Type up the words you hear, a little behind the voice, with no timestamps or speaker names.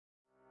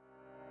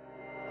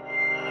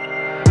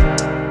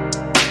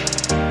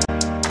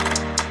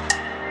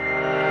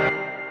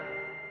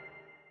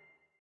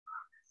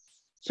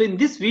So in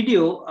this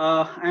video,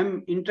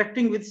 I'm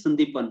interacting with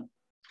Sandeepan.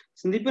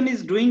 Sandeepan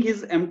is doing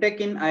his MTech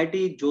in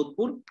IIT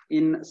Jodhpur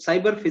in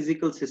cyber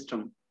physical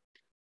system.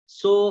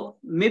 So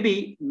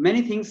maybe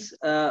many things,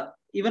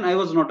 even I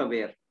was not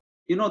aware.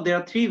 You know, there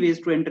are three ways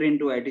to enter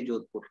into IIT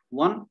Jodhpur.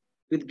 One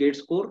with GATE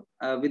score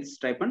with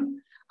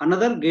stipend,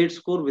 another GATE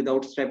score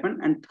without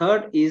stipend, and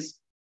third is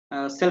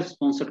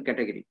self-sponsored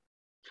category.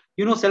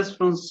 You know,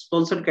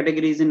 self-sponsored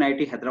category is in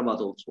IIT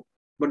Hyderabad also,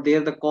 but there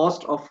the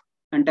cost of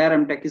entire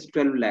MTech is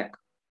 12 lakh.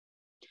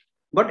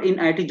 But in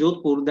IIT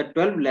Jodhpur, the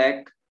 12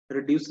 lakh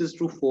reduces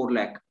to 4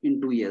 lakh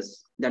in 2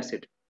 years. That's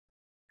it.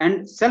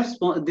 And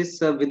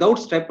without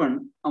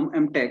stipend,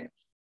 MTech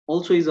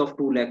also is of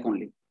 2 lakh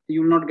only.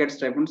 You will not get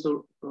stipend.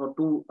 So for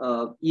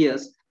 2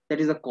 years,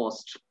 that is a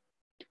cost.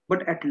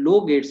 But at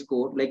low GATE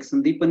score, like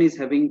Sandeepan is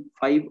having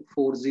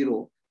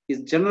 540,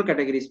 his general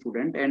category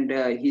student, and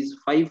he's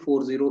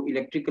 540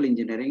 electrical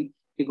engineering,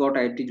 he got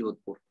IIT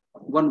Jodhpur.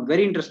 One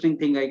very interesting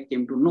thing I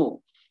came to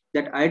know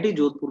that IIT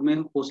Jodhpur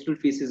mein hostel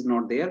fees is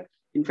not there.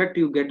 In fact,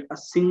 you get a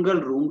single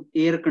room,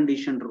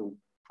 air-conditioned room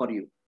for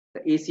you.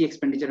 The AC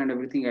expenditure and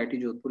everything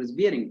IIT Jodhpur is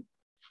bearing.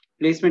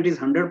 Placement is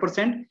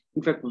 100%.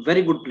 In fact,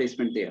 very good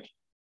placement there.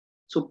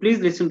 So please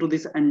listen to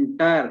this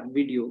entire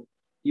video.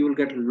 You will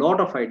get a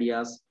lot of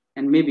ideas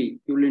and maybe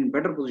you will be in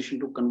better position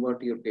to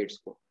convert your GATE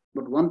score.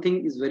 But one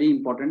thing is very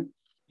important.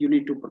 You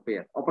need to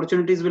prepare.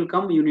 Opportunities will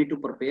come. You need to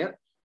prepare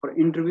for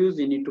interviews.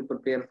 You need to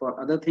prepare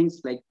for other things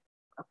like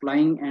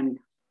applying and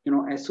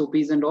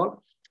SOPs and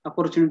all.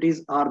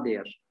 Opportunities are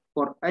there.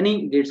 For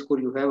any GATE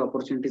score you have,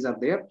 opportunities are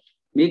there.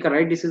 Make a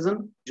right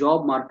decision.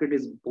 Job market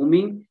is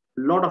booming.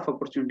 Lot of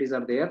opportunities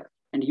are there,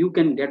 and you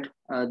can get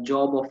a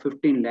job of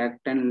 15 lakh,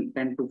 10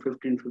 to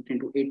 15, 15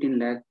 to 18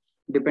 lakh,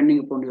 depending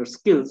upon your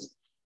skills.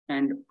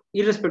 And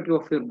irrespective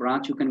of your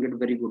branch, you can get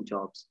very good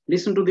jobs.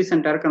 Listen to this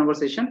entire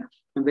conversation.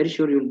 I'm very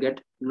sure you'll get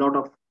a lot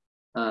of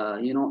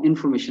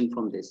information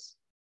from this.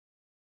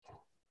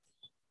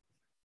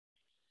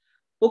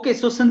 Okay,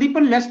 so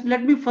Sandeepan,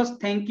 let me first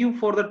thank you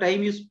for the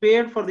time you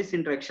spared for this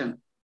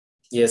interaction.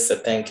 Yes, sir.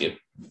 Thank you.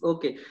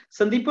 Okay,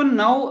 Sandeepan,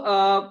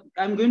 now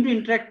I'm going to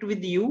interact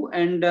with you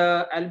and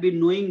I'll be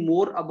knowing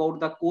more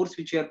about the course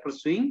which you are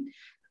pursuing.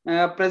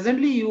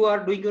 Presently, you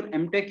are doing your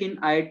MTech in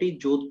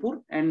IIT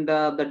Jodhpur, and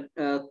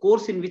the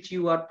course in which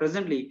you are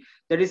presently,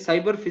 that is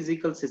cyber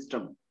physical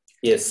system.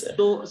 Yes, sir.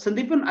 So,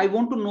 Sandeepan, I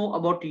want to know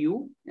about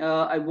you.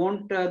 I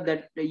want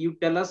that you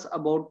tell us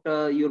about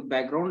your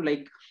background,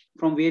 like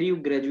from where you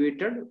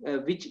graduated,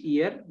 which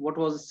year, what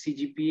was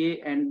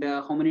CGPA, and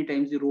how many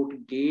times you wrote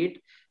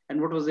GATE, and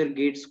what was their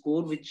GATE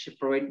score, which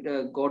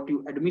got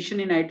you admission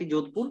in IIT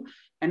Jodhpur.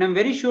 And I'm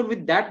very sure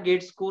with that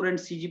GATE score and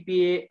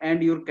CGPA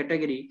and your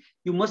category,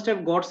 you must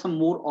have got some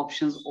more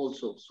options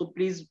also. So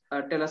please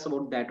tell us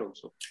about that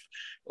also.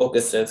 Okay,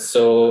 sir.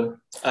 So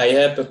I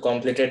have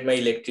completed my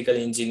electrical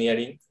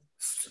engineering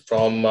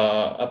from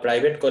a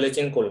private college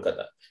in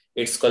Kolkata.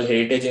 It's called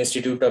Heritage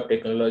Institute of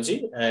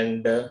Technology,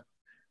 and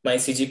my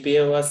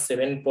CGPA was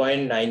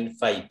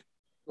 7.95.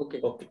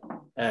 Okay.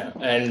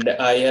 And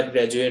I have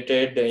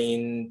graduated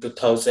in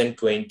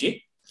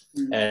 2020,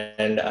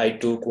 and I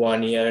took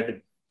 1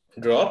 year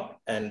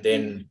drop, and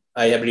then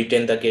I have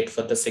written the GATE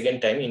for the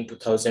second time in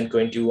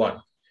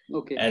 2021.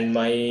 Okay. And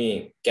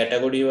my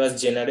category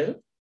was general,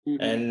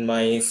 and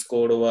my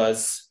score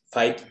was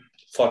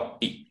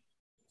 540.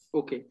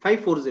 Okay,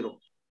 540.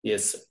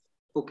 Yes.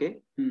 Okay.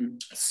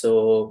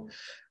 So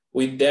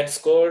with that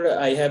score,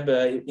 I have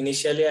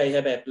initially I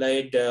have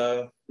applied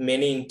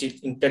many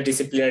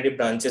interdisciplinary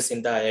branches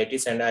in the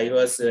IITs, and I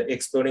was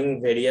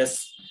exploring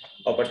various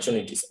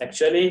opportunities.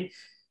 Actually,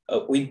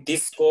 with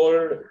this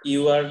score,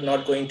 you are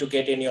not going to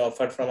get any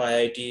offer from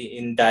IIT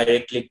in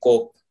directly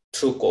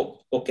through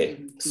COPE. Okay,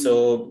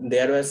 so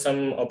there were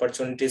some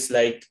opportunities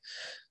like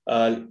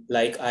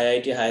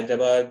IIT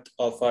Hyderabad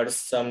offers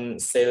some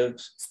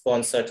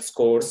self-sponsored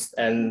scores,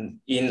 and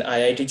in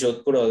IIT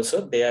Jodhpur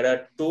also there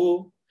are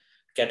 2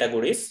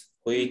 categories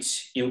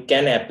which you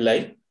can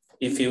apply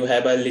if you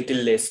have a little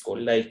less score.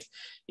 Like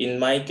in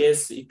my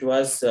case, it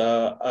was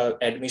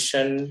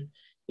admission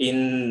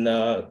in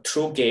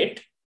through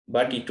GATE,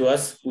 but it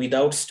was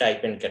without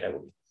stipend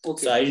category.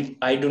 Okay. So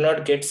I do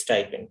not get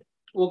stipend.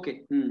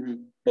 Okay.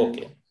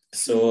 Okay.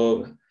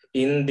 So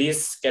in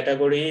this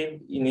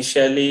category,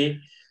 initially,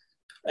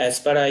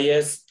 as per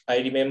IIS, I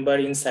remember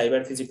in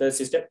cyber physical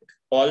system,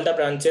 all the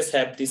branches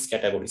have these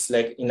categories.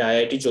 Like in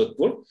IIT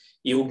Jodhpur,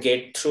 you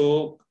get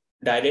through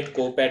direct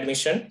COPE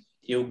admission,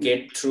 you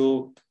get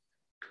through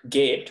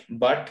GATE,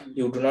 but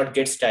you do not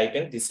get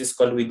stipend. This is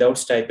called without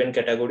stipend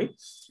category.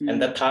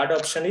 And the third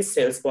option is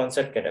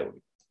self-sponsored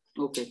category.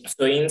 Okay.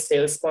 So in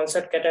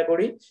self-sponsored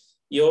category,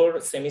 your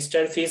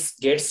semester fees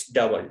gets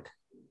doubled.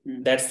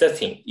 That's the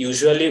thing.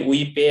 Usually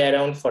we pay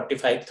around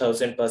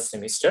 45,000 per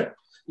semester.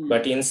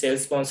 But in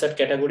self-sponsored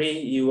category,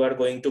 you are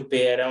going to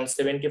pay around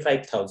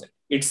 75,000.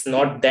 It's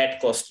not that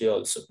costly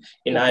also.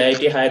 In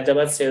IIT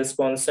Hyderabad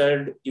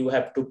self-sponsored, you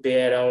have to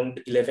pay around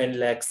 11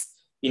 lakhs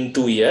in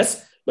 2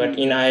 years. But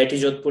in IIT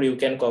Jodhpur, you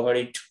can cover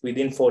it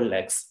within 4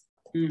 lakhs.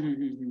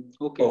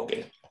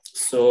 Okay.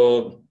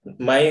 So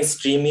my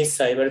stream is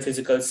cyber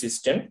physical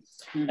system,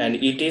 and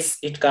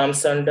it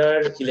comes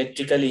under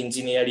electrical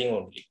engineering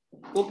only.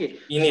 Okay.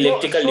 In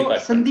electrical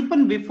department.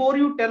 Sandeepan, before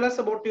you tell us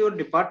about your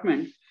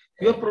department,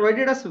 you have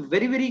provided us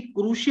very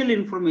crucial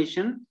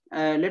information.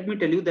 Let me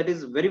tell you, that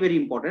is very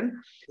important.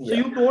 So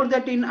you told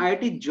that in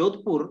IIT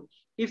Jodhpur,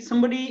 if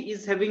somebody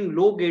is having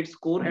low GATE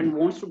score and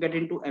wants to get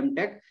into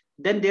MTech,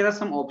 then there are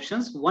some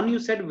options. One, you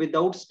said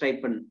without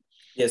stipend.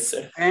 Yes,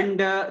 sir. And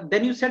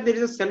then you said there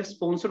is a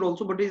self-sponsored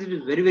also, but it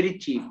is very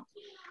cheap.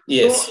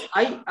 Yes. So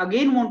I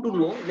again want to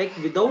know, like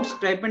without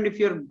stipend, if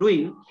you're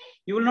doing,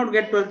 you will not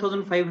get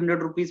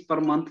 12,500 rupees per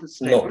month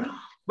stipend. No.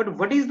 But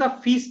what is the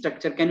fee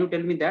structure? Can you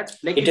tell me that?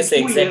 Like it is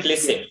exactly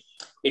same.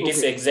 It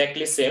is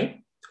exactly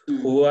same.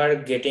 Who are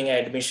getting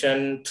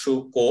admission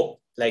through COPE,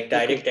 like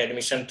direct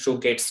admission through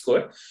GATE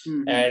score.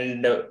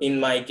 And in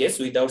my case,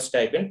 without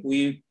stipend,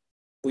 we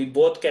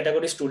both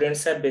category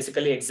students have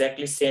basically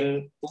exactly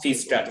same fee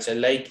structure.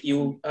 Like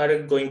you are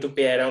going to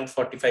pay around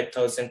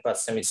 45,000 per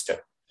semester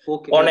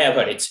on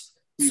average.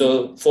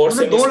 So 4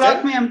 semester 2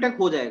 lakh में MTech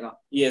हो जाएगा.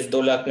 Yes,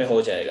 2 lakh में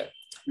हो जाएगा.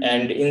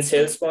 And in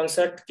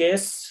self-sponsored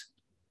case,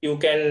 you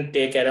can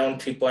take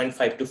around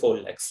 3.5 to 4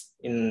 lakhs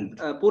in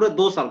पूरा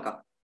 2 साल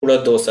का. पूरा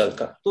 2 साल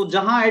का. तो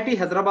जहां IIT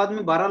हैदराबाद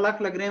में 12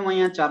 लाख लग रहे हैं, वहां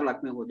यहाँ 4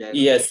 लाख में हो जाएगा.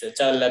 Yes,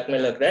 4 lakh में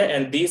लग रहा है.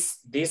 And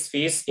this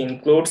fees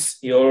includes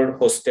your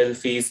hostel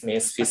fees,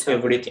 mess fees,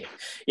 everything.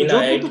 In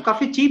IIT तो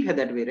काफी cheap है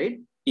that way, right?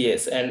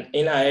 Yes, and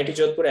in IIT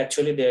Jodhpur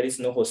actually there is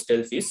no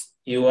hostel fees.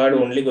 You are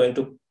only going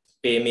to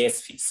pay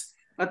mess fees.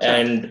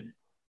 And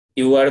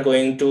you are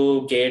going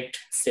to get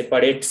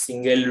separate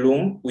single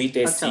room with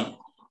AC.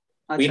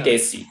 With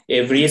AC.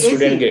 Every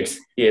student gets.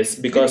 Yes,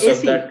 because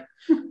of that.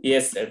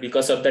 Yes, sir,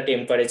 because of the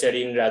temperature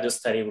in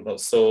Rajasthan,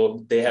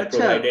 so they have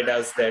provided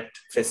us that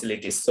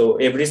facilities. So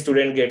every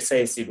student gets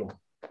a AC room.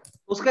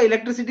 उसका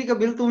electricity का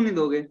bill तुम नहीं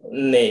दोगे?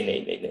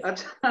 नहीं.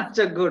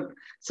 अच्छा, good.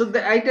 So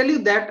I tell you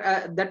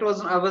that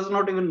I was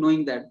not even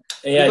knowing that.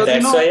 Yeah, because,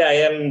 that's why I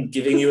am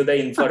giving you the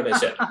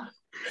information.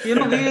 We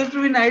used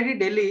to be in IIT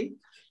Delhi.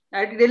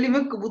 IIT Delhi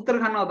में कबूतर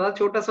खाना होता था,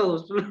 छोटा सा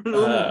hostel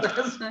room होता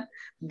है, उसमें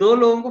 2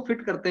 लोगों को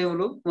फिट करते हैं वो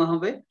लोग वहां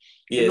पे.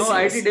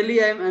 IIT Delhi,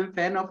 I'm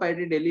fan of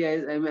IIT Delhi.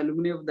 I'm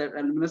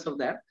alumnus of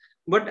that.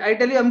 But I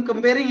tell you, I'm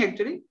comparing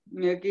actually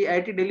कि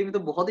IIT Delhi में तो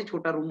बहुत ही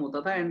छोटा रूम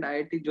होता था, and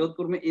IIT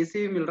जोधपुर में AC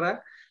भी मिल रहा है.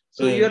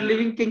 So you are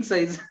living king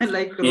size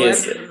like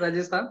Royal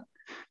Rajasthan.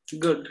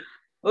 Good.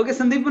 Okay,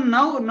 Sandeepan,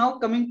 now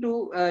coming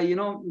to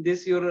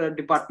this your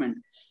department.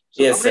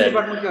 So yes, sir.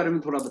 Department के बारे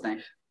में थोड़ा बताएं.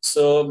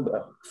 So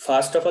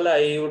first of all,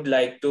 I would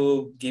like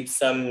to give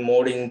some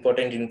more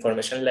important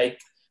information. Like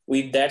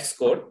with that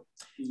score,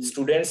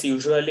 students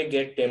usually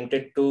get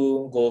tempted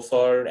to go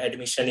for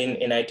admission in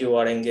NIT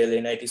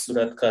Warangal, NIT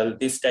Surathkal,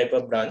 this type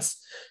of branch.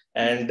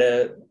 And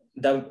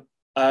the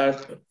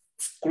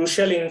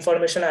crucial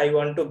information I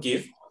want to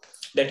give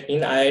that in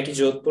IIT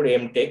Jodhpur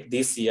MTech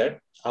this year,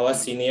 our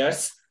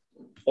seniors,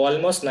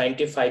 almost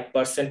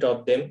 95%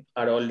 of them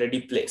are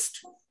already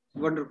placed.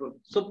 Wonderful.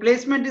 So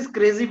placement is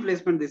crazy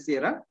placement this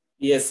year, huh?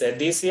 Yes, sir.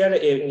 This year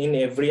in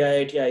every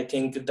IIT, I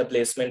think the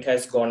placement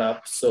has gone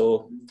up.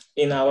 So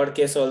in our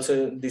case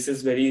also, this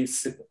is very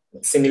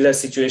similar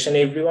situation.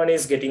 Everyone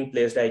is getting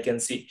placed, I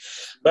can see.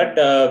 But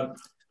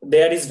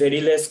there is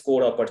very less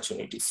core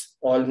opportunities.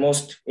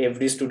 Almost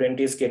every student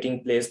is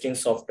getting placed in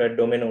software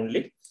domain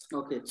only.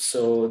 Okay.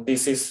 So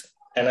this is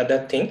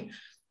another thing.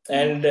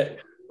 And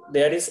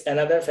there is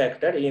another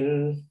factor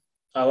in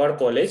our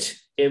college.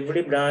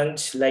 Every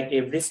branch, like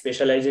every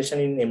specialization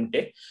in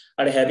MTech,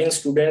 are having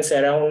students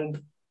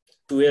around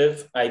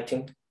 12, I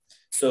think.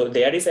 So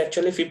there is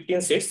actually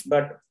 15 seats,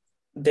 but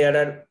there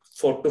are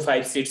 4 to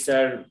 5 seats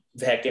are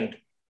vacant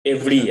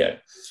every year.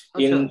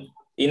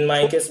 In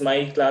my case,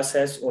 my class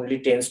has only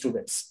 10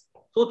 students.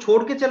 So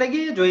छोड़ के चले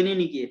गए या join ही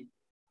नहीं किए?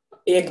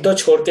 1-2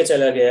 छोड़ के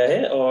चला गया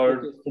है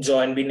और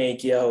ज्वाइन भी नहीं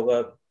किया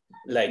होगा,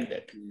 like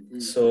that.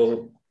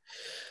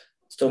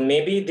 So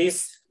maybe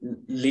this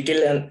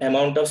little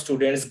amount of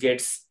students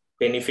gets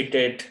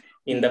benefited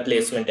in the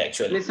placement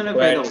actually.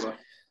 But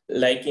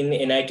like in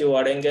NIT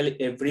Warangal,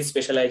 every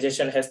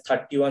specialization has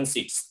 31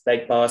 seats,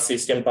 like power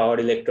system, power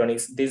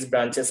electronics. These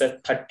branches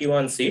have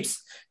 31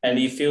 seats. And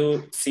if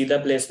you see the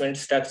placement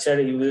structure,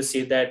 you will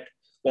see that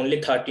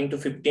only 13 to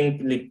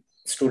 15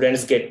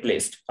 students get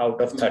placed out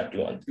of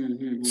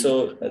 31.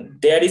 So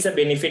there is a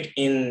benefit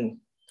in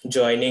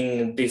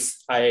joining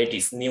these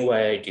IITs, new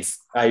IITs,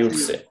 I would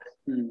say.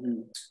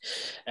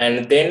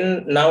 And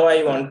then now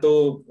I want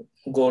to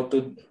go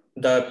to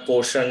the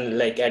portion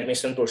like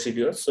admission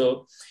procedure.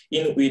 So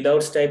in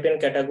without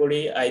stipend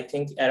category, I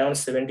think around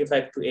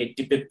 75 to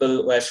 80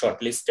 people were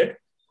shortlisted.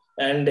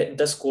 And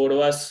the score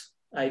was,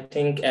 I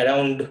think,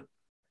 around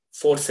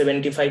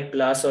 475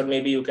 plus, or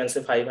maybe you can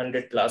say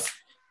 500 plus.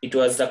 It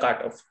was the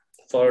cutoff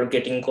for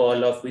getting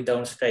call of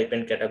without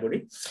stipend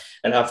category.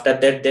 And after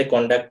that, they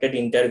conducted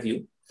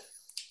interview.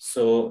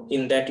 So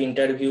in that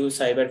interview,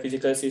 cyber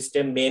physical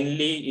system,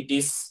 mainly it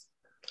is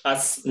a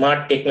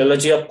smart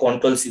technology of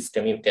control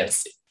system, you can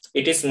say.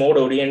 It is more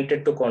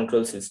oriented to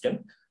control system.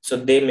 So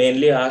they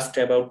mainly asked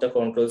about the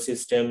control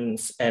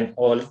systems and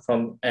all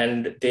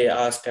and they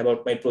asked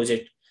about my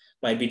project.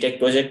 My BTech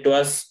project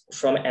was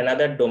from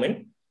another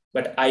domain,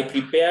 but I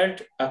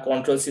prepared a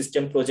control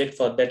system project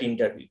for that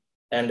interview.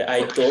 And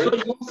I told.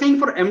 So you're saying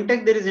for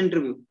MTech there is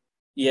interview?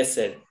 Yes,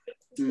 sir.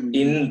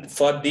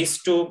 For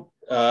these two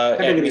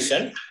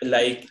admission,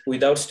 like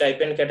without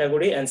stipend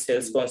category and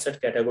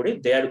self-sponsored category,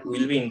 there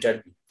will be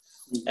interview.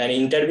 And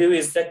interview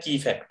is the key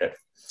factor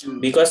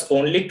because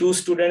only 2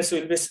 students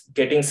will be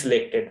getting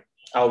selected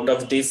out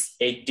of these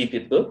 80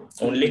 people.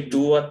 Only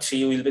 2 or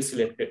 3 will be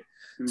selected.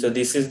 So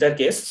this is the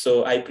case.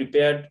 So I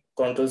prepared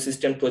control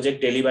system project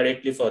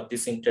deliberately for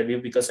this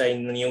interview because I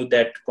knew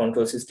that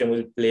control system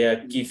will play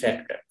a key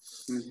factor.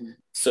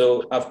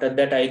 So after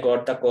that, I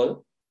got the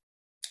call.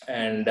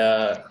 And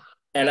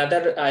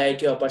another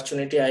IIT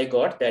opportunity I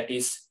got, that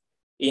is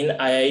in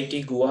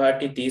IIT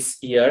Guwahati this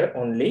year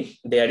only,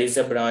 there is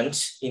a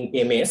branch in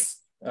MS,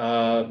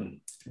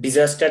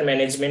 disaster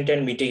management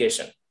and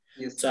mitigation.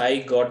 Yes. So I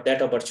got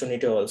that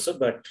opportunity also,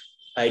 but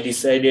I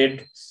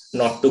decided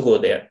not to go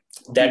there.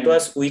 That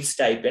was with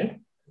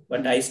stipend,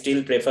 but I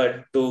still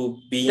prefer to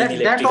be in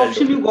electrical. That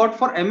option you got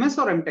for MS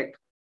or MTech?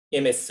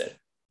 MS, sir.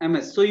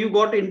 MS. So you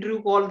got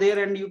interview call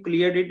there and you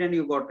cleared it and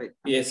you got it.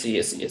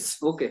 Yes.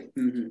 Okay.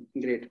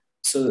 Great.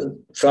 So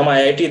from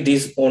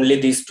IIT, only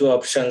these 2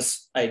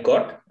 options I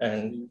got,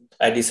 and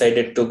I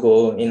decided to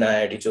go in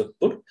IIT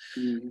Jodhpur.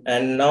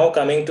 And now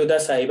coming to the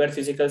cyber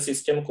physical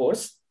system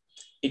course,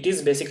 it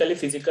is basically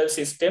physical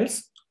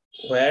systems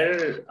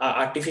where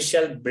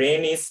artificial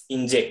brain is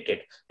injected,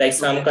 like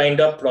some kind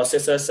of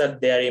processors are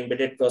there,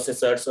 embedded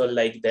processors or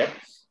like that.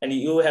 And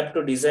you have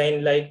to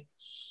design like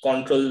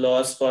control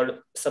laws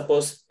for,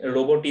 suppose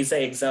robot is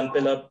an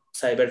example of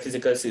cyber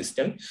physical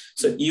system.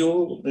 So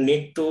you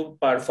need to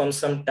perform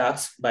some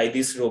tasks by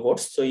these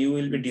robots. So you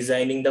will be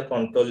designing the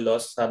control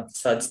laws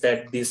such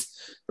that these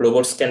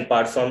robots can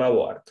perform a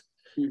work.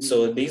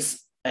 So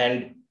this,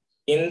 and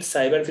in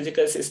cyber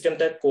physical system,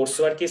 the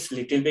coursework is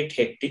little bit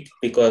hectic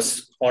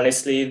because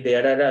honestly,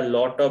 there are a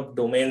lot of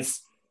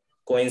domains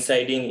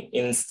coinciding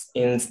in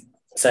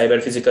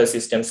cyber physical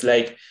systems,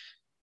 like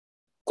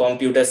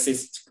computer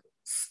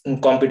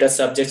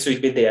subjects will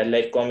be there,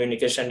 like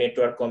communication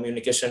network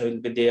communication will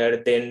be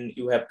there. Then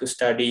you have to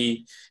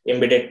study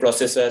embedded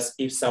processors.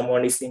 If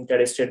someone is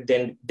interested,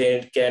 then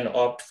they can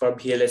opt for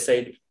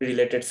VLSI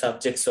related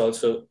subjects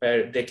also,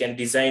 where they can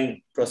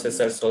design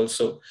processors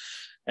also.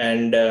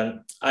 And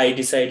I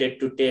decided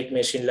to take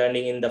machine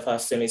learning in the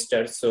first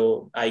semester,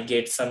 so I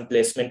get some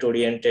placement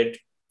oriented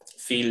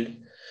field.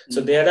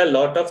 So there are a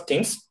lot of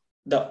things.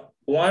 The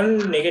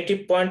one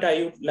negative point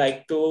I would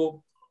like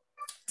to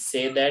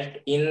say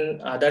that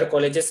in other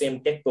colleges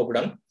MTech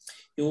program,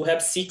 you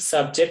have 6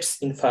 subjects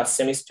in first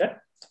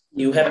semester,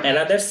 you have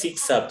another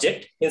 6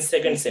 subjects in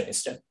second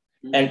semester,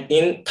 and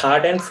in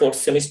third and fourth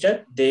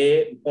semester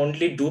they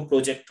only do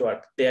project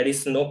work. There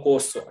is no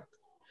coursework.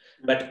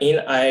 But in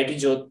IIT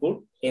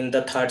Jodhpur, in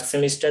the third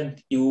semester,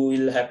 you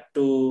will have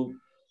to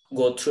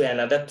go through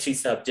another 3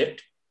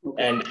 subjects,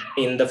 and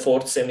in the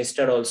fourth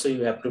semester also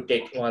you have to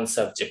take 1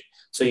 subject.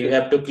 So you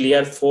have to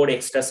clear 4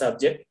 extra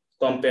subjects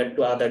compared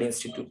to other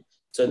institute.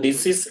 So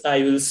this is,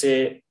 I will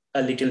say,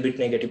 a little bit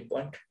negative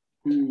point.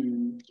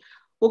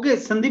 Okay,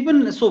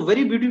 Sandeepan, so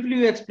very beautifully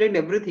you explained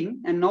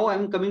everything. And now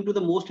I'm coming to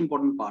the most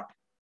important part.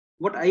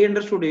 What I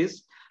understood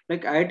is,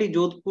 like IIT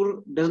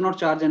Jodhpur does not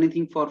charge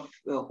anything for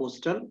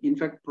hostel. In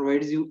fact,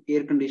 provides you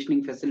air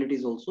conditioning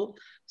facilities also.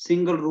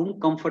 Single room,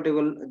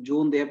 comfortable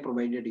zone they have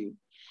provided you.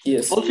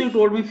 Yes. Also, you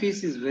told me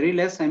fees is very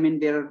less. I mean,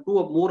 there are 2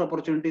 or more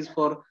opportunities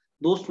for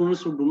those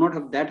students who do not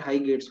have that high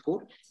GATE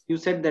score. You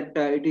said that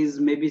it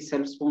is maybe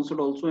self-sponsored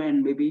also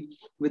and maybe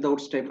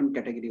without stipend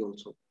category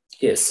also.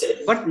 Yes.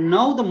 But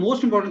now the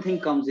most important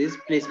thing comes is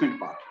placement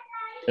part.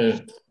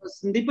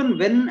 Sandeepan,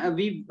 when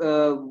we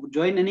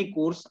join any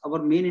course,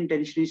 our main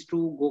intention is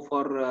to go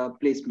for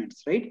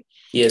placements, right?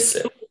 Yes,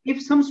 sir. So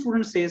if some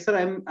students say, sir,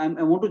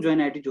 I want to join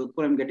IIT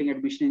Jodhpur, I'm getting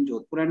admission in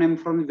Jodhpur, and I'm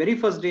from the very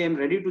first day, I'm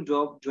ready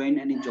to join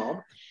any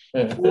job,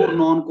 core,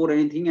 non-core,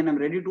 anything, and I'm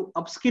ready to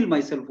upskill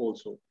myself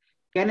also.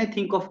 Can I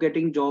think of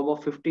getting job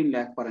of 15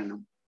 lakh per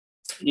annum?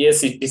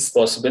 Yes, it is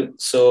possible.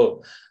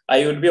 So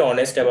I would be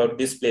honest about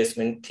this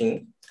placement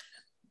thing.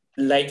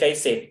 Like I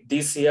said,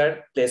 this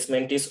year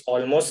placement is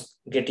almost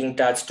getting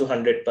touched to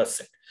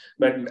 100%.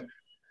 But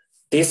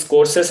these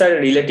courses are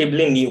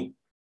relatively new.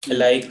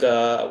 Like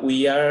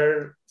we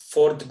are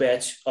 4th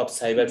batch of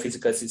cyber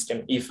physical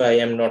system, if I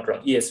am not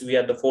wrong. Yes, we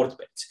are the 4th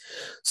batch.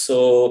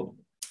 So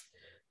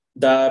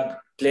the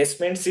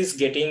placements is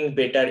getting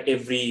better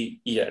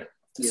every year.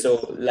 Yes.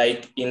 So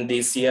like in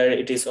this year,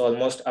 it is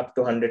almost up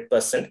to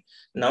 100%.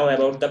 Now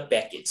about the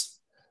package.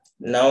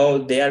 Now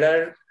there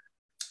are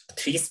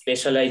 3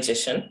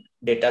 specialization: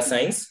 data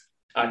science,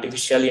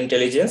 artificial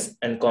intelligence,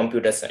 and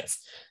computer science.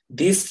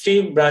 These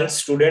 3 branch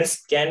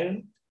students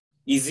can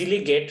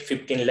easily get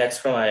 15 lakhs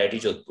from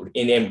IIT Jodhpur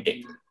in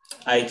MTech.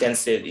 I can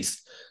say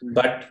this.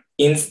 But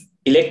in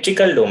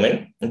electrical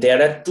domain,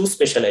 there are two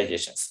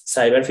specializations,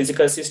 cyber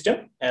physical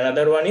system,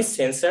 another one is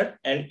sensor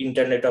and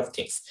internet of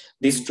things.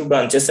 These two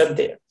branches are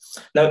there.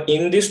 Now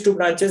in these two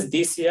branches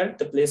this year,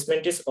 the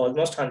placement is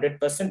almost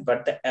 100%,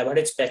 but the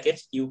average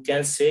package, you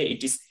can say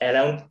it is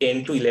around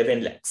 10 to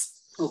 11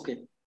 lakhs. Okay.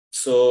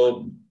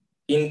 So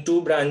in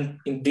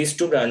these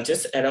two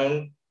branches,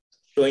 around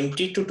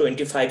 20 to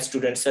 25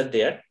 students are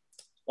there.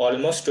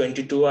 Almost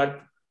 22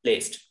 are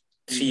placed.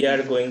 3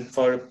 are going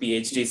for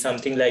PhD,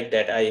 something like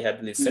that I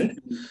have listened.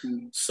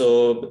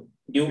 So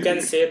you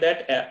can say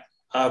that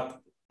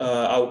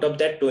out of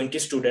that 20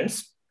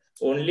 students,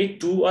 only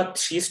 2 or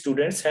 3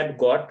 students have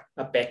got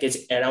a package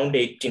around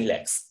 18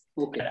 lakhs.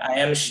 Okay. And I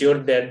am sure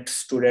that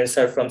students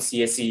are from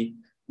CSE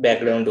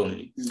background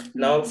only.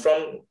 Now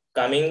from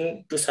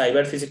coming to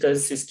cyber physical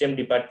system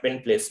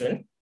department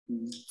placement.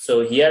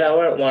 So here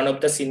one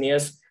of the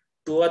seniors,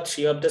 2 or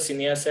 3 of the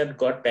seniors have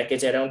got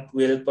package around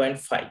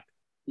 12.5.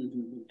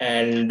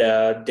 And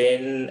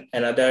then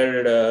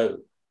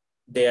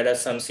there are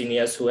some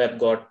seniors who have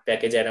got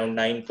package around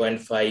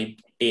 9.5,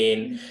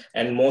 10.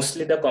 And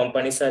mostly the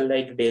companies are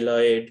like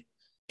Deloitte,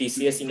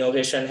 TCS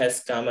Innovation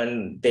has come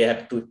and they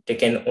have to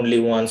taken only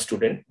one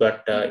student.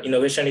 But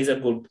innovation is a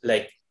good,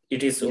 like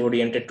it is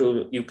oriented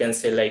to, you can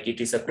say like it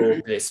is a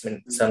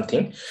co-placement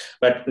something,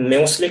 but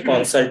mostly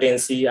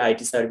consultancy,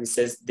 IT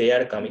services, they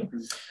are coming.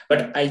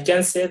 But I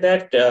can say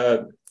that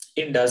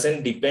it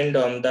doesn't depend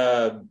on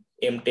the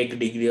MTech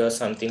degree or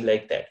something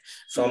like that.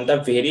 From the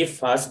very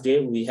first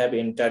day we have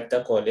entered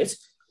the college,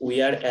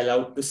 we are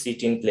allowed to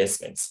sit in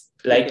placements.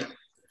 Like,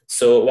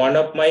 so one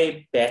of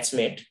my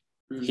batchmate,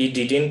 he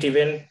didn't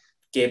even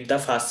keep the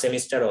first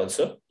semester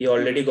also. He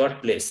already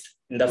got placed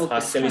in the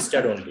first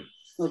semester only.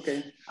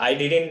 Okay. I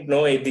didn't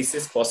know if this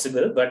is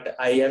possible, but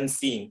I am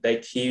seeing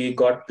like he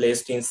got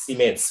placed in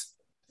Siemens.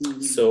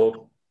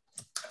 So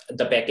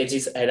the package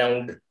is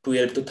around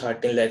 12 to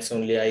 13 lakhs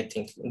only, I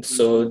think.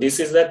 So this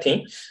is the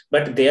thing.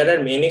 But there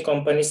are many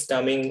companies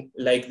coming,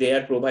 like they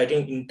are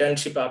providing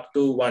internship up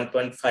to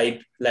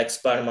 1.5 lakhs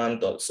per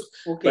month also.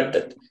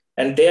 Okay.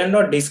 And they are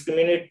not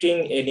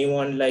discriminating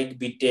anyone like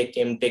BTech,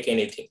 MTech,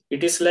 anything.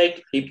 It is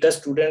like if the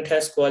student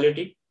has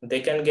quality, they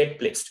can get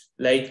placed.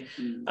 Like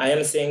I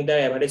am saying the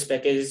average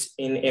package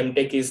in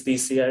MTech is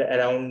this year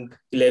around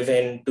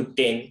 11 to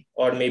 10,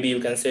 or maybe you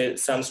can say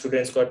some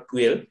students got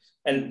 12.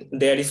 And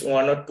there is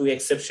 1 or 2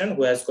 exception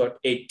who has got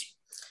 80.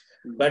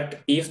 But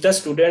if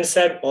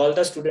all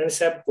the students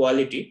have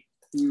quality,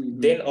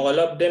 then all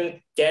of them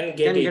can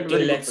get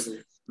 18 lakhs.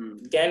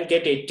 Can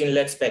get 18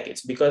 lakhs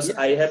package, because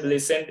I have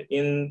listened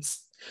in,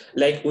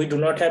 like we do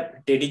not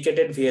have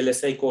dedicated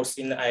VLSI course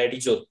in IIT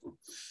Jodhpur.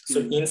 So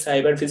in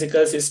cyber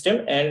physical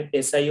system and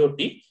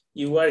SIoT,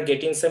 you are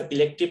getting some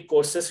elective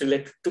courses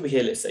related to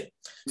VLSI.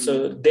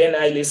 So then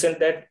I listened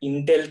that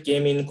Intel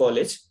came in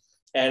college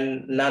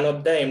and none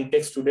of the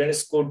MTech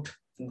students could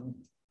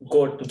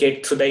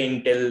get to the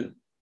Intel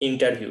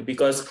interview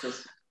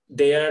because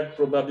they are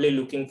probably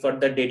looking for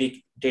the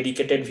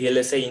dedicated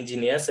VLSI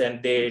engineers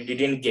and they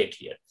didn't get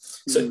here.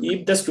 So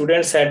if the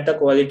students had the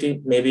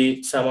quality,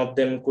 maybe some of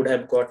them could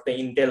have got the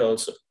Intel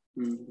also.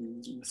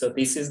 So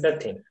this is the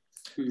thing.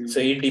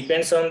 So it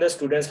depends on the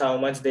students how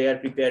much they are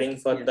preparing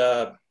for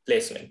the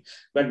placement.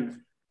 But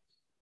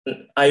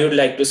I would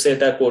like to say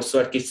the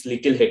coursework is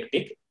little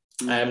hectic.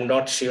 I am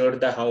not sure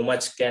how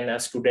much can a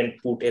student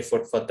put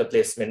effort for the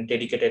placement,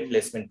 dedicated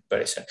placement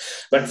preparation.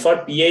 But for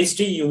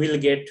PhD, you will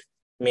get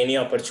many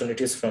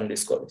opportunities from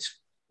this college.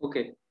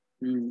 Okay.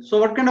 So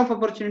what kind of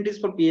opportunities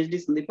for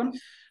PhD, Sandeepan?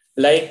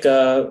 Like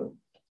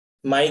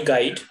my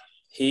guide,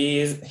 he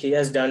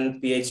has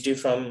done PhD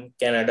from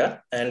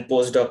Canada and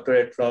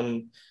postdoctorate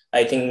from,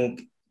 I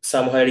think,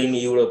 somewhere in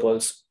Europe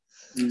also.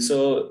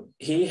 So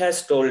he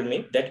has told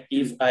me that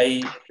if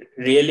I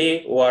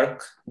really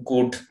work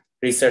good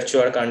research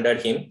work under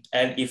him,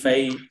 and if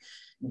I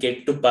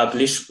get to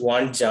publish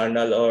one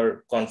journal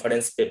or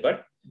conference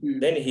paper,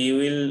 then he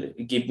will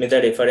give me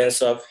the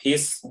reference of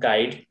his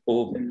guide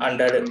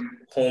under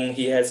whom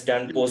he has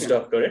done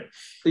postdoctorate.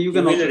 So you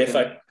can also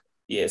refer.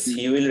 Yes,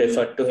 he will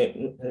refer to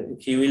him.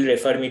 He will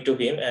refer me to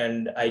him,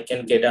 and I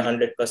can get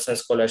 100%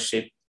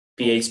 scholarship,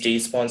 PhD,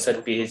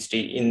 sponsored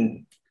PhD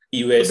in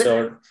US,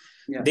 or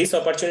these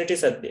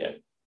opportunities are there.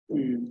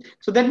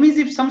 So that means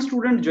if some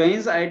student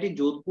joins IIT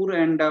Jodhpur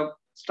and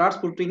starts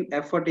putting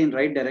effort in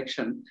right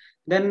direction,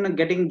 then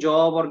getting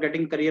job or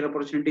getting career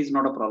opportunity is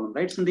not a problem,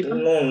 right,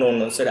 Sandeepan?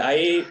 No, sir.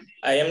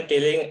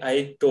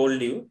 I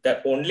told you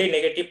that only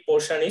negative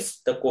portion is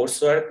the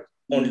coursework.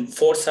 Only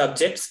 4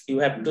 subjects you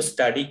have to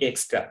study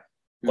extra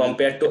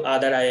compared to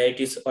other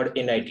IITs or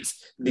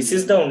NITs. This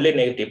is the only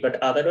negative,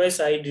 but otherwise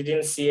I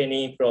didn't see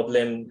any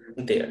problem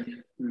there.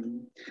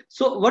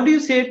 So what do you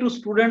say to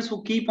students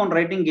who keep on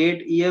writing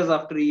GATE years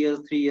after years,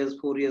 3 years,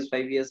 4 years,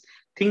 5 years,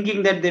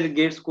 thinking that their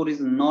GATE score is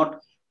not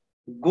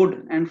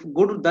good, and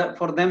good that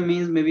for them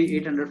means maybe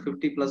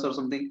 850 plus or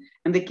something,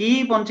 and they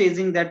keep on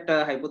chasing that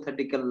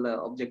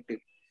hypothetical objective?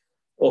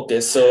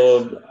 Okay,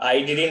 so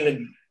I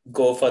didn't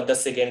go for the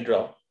second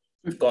draw,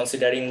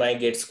 considering my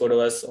GATE score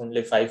was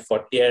only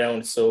 540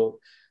 around. So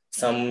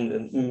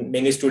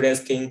many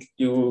students think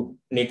you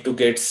need to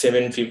get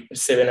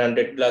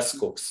 700 plus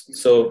scores.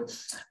 So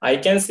I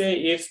can say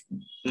if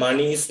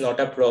money is not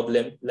a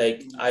problem,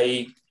 like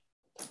I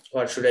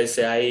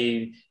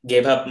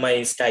gave up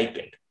my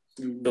stipend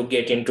to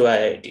get into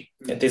IIT.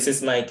 And this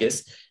is my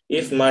case.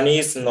 If money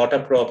is not a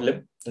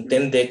problem,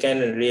 then they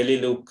can really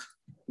look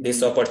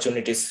these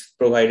opportunities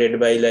provided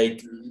by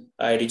like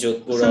IIT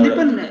Jodhpur.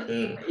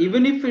 Sandeepan,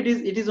 even if it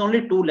is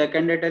only 2 lakh,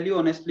 and I tell you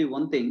honestly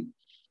one thing,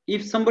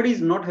 if somebody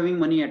is not having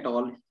money at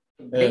all,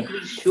 they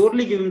will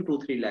surely give him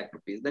 2-3 lakh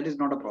rupees. That is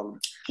not a problem.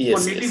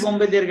 Yes, for NITI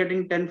Bombay, they're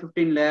getting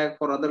 10-15 lakh.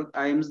 For other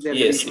IIMs, they're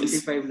getting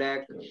 25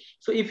 lakh.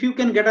 So if you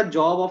can get a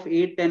job of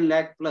 8-10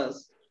 lakh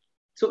plus,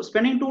 so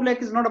spending 2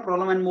 lakh is not a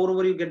problem. And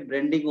moreover, you get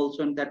branding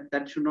also, and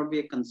that should not be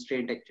a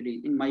constraint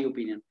actually, in my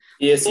opinion.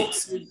 Yes, so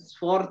yes.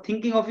 For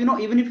thinking of,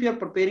 even if you are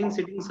preparing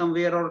sitting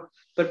somewhere or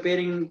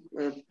preparing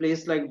a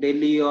place like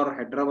Delhi or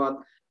Hyderabad,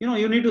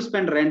 you need to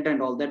spend rent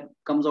and all that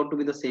comes out to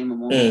be the same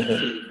amount.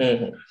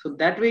 So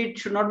that way it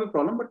should not be a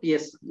problem. But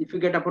yes, if you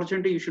get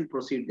opportunity, you should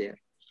proceed there.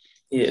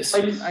 Yes.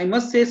 I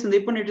must say,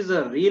 Sandeepan, it is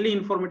a really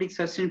informative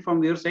session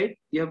from your side.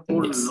 You have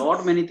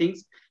told many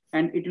things,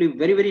 and it will be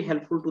very, very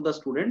helpful to the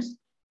students.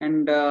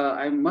 And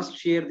I must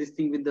share this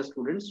thing with the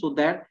students so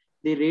that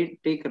they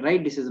take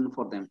right decision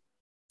for them.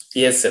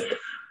 Yes, sir.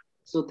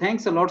 So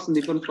thanks a lot,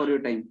 Sandeepan, for your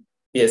time.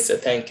 Yes, sir.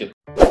 Thank you.